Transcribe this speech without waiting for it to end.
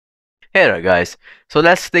Hey there guys, so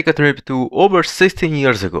let's take a trip to over 16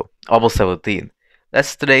 years ago, almost 17.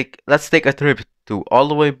 Let's take a trip to all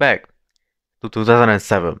the way back to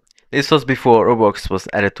 2007. This was before Roblox was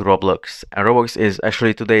added to Roblox, and Roblox is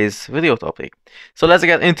actually today's video topic. So let's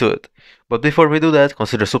get into it. But before we do that,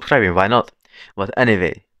 consider subscribing, why not? But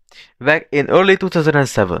anyway, back in early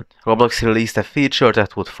 2007, Roblox released a feature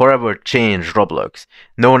that would forever change Roblox,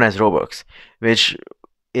 known as Robux, which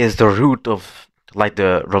is the root of like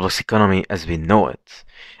the Roblox economy as we know it.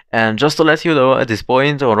 And just to let you know, at this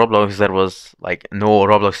point on Roblox there was like no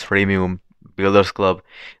Roblox Premium, Builders Club,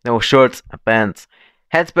 no shirts, pants.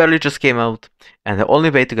 Hats barely just came out, and the only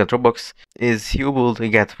way to get Robux is you will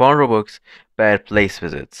get 1 Robux per place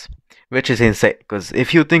visits. Which is insane, because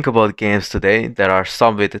if you think about games today, there are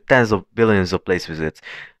some with tens of billions of place visits.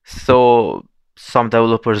 So some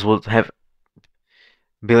developers would have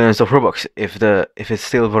billions of Robux if it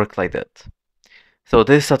still worked like that. So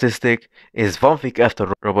this statistic is 1 week after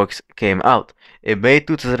Roblox came out in May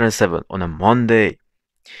 2007 on a Monday.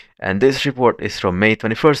 And this report is from May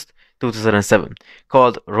 21st, 2007,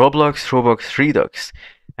 called Roblox Redux.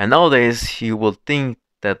 And nowadays you will think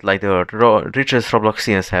that like the richest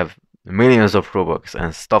Robloxians have millions of Robux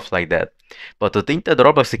and stuff like that. But to think that the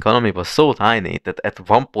Roblox economy was so tiny that at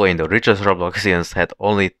one point the richest Robloxians had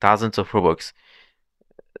only thousands of Robux,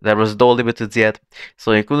 there was no limits yet,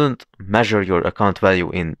 so you couldn't measure your account value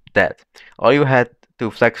in that. All you had to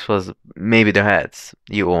flex was maybe the hats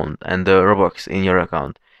you owned and the Robux in your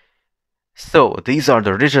account. So these are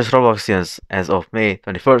the richest Robloxians as of May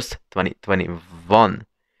 21st, 2021.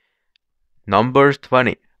 Number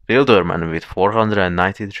 20, Builderman with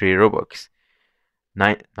 493 Robux.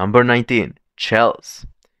 Number 19, Chels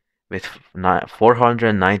with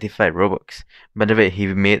 495 Robux. By the way, he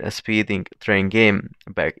made a speeding train game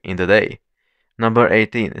back in the day. Number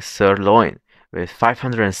 18, Sirloin with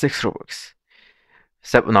 506 Robux.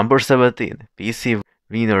 Number 17, PC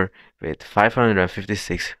Wiener with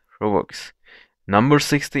 556 Robux. Number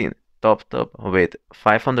 16, Top with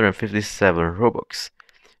 557 Robux.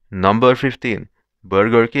 Number 15,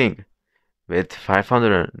 Burger King with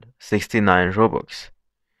 569 Robux.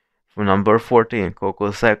 Number 14,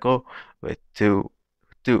 Coco Seco with 2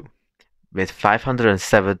 with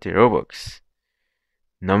 570 Robux.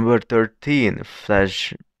 Number 13,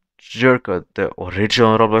 Flash Jerka, the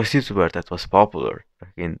original Roblox YouTuber that was popular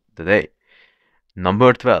back in the day.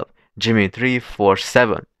 Number 12,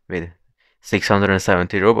 Jimmy347 with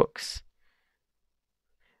 670 Robux.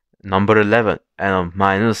 Number 11, Anon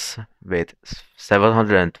Minus with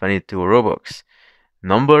 722 Robux.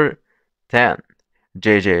 Number 10,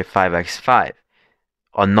 JJ5x5,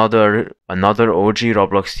 another OG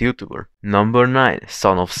Roblox YouTuber. Number 9,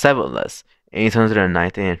 Son of Sevenless,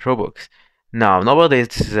 898 Robux. Now, nowadays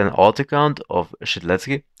this is an alt account of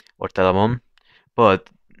Shitletsky or Telamon, but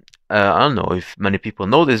I don't know if many people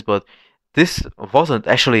know this, but this wasn't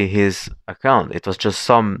actually his account. It was just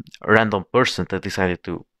some random person that decided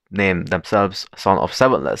to name themselves Son of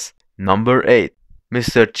Sevenless. Number 8,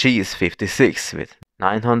 Mr. Cheese 56 with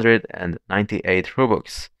 998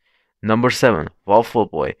 Robux. Number 7, Waffle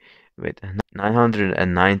Boy with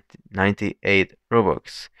 998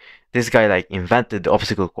 Robux. This guy like invented the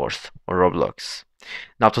obstacle course on Roblox.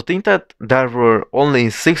 Now to think that there were only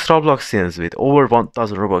 6 Robloxians with over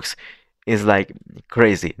 1000 Robux is like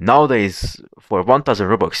crazy. Nowadays for 1000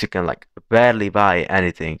 Robux you can like barely buy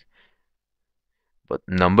anything. But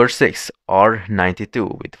number 6,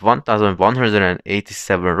 R92 with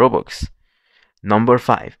 1187 Robux. Number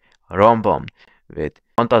 5, Rombom with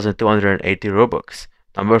 1280 Robux.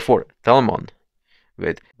 Number 4, Telmon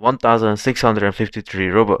with 1653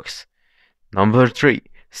 Robux. Number 3,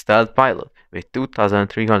 Stealth Pilot with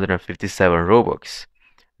 2357 Robux.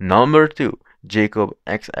 Number 2, Jacob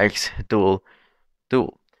XX Duel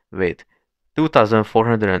with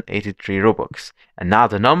 2483 Robux. And now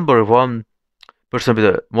the number 1 person with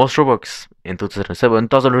the most Robux in 2007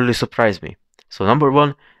 doesn't really surprise me. So number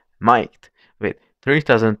 1, Mike with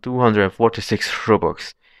 3246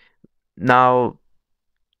 Robux. Now,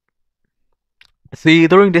 see,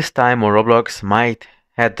 during this time on Roblox, Mike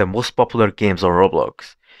had the most popular games on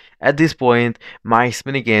Roblox. At this point, Mike's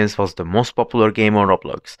minigames was the most popular game on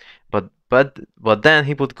Roblox, but then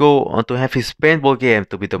he would go on to have his paintball game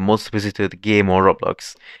to be the most visited game on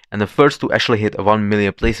Roblox, and the first to actually hit 1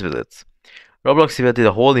 million place visits. Roblox even did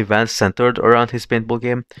a whole event centered around his paintball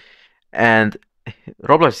game, and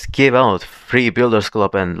Roblox gave out free Builders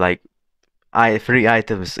Club and like free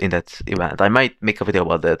items in that event. I might make a video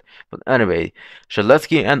about that, but anyway,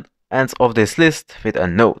 Shadletsky ends off this list with a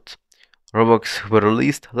note. Roblox were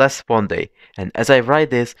released last Monday, and as I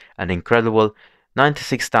write this, an incredible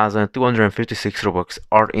 96,256 Robux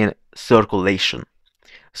are in circulation.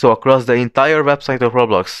 So across the entire website of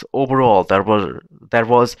Roblox, overall there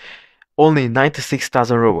was only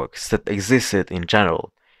 96,000 Robux that existed in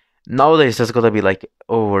general. Nowadays, there's gotta be like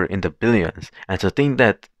over in the billions, and to think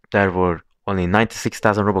that there were only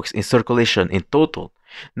 96,000 Robux in circulation in total.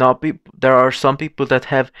 Now, there are some people that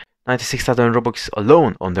have 96,000 Robux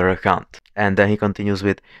alone on their account. And then he continues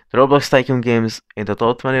with the Roblox Tycoon games in the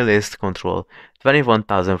top 20 list control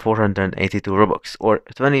 21,482 Robux, or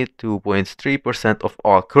 22.3% of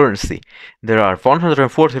all currency. There are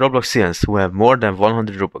 140 Robloxians who have more than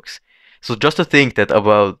 100 Robux. So just to think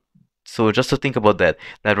about that,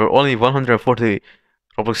 there were only 140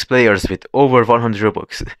 Roblox players with over 100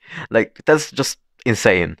 Robux. Like, that's just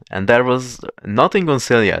insane. And there was nothing on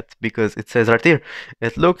sale yet, because it says right here,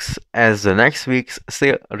 it looks as the next week's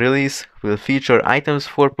sale release will feature items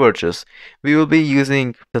for purchase. We will be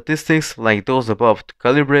using statistics like those above to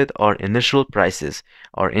calibrate our initial prices.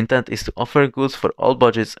 Our intent is to offer goods for all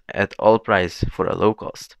budgets at all price for a low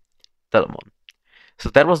cost. Telemon. So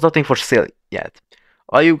there was nothing for sale yet.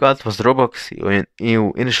 All you got was the Robux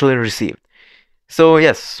you initially received. So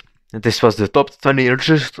yes, this was the top 20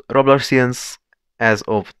 richest Robloxians as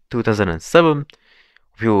of 2007.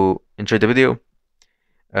 If you enjoyed the video,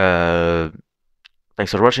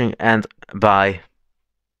 thanks for watching and bye.